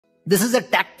This is a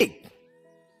tactic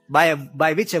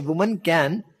by which a woman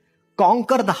can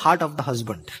conquer the heart of the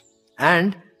husband.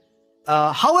 And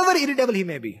however irritable he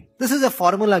may be. This is a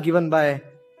formula given by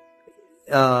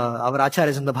our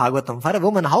acharyas in the Bhagavatam. For a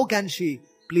woman, how can she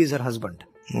please her husband?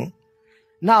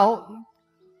 Now,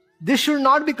 this should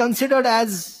not be considered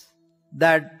as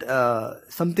that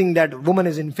something that woman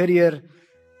is inferior.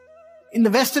 In the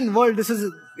Western world,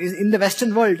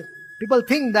 people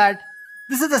think that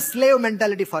this is a slave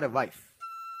mentality for a wife.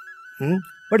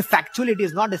 But factually, it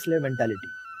is not a slave mentality.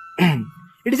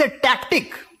 It is a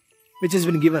tactic which has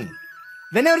been given.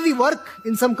 Whenever we work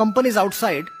in some companies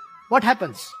outside, what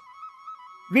happens?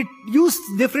 We use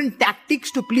different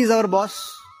tactics to please our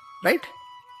boss, right?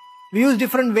 We use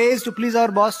different ways to please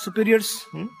our boss, superiors.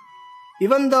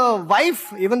 Even the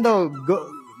wife, even the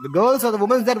girls or the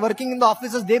women that are working in the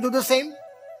offices, they do the same.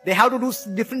 They have to do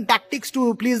different tactics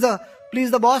to please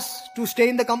the boss, to stay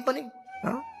in the company.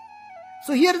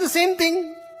 So here the same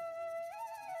thing.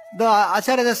 The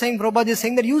Acharya is saying, Prabhupada is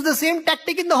saying that use the same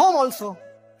tactic in the home also.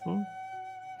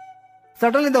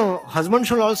 Certainly the husband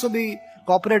should also be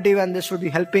cooperative and they should be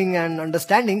helping and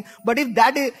understanding. But if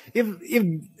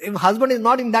husband is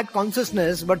not in that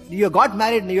consciousness, but you got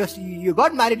married,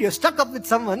 you're stuck up with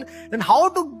someone, then how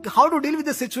to deal with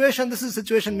the situation? This is a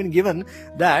situation been given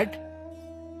that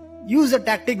use the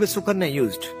tactic which Sukarna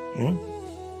used.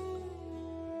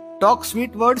 Talk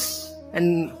sweet words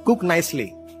and cook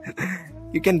nicely.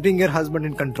 You can bring your husband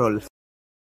in control.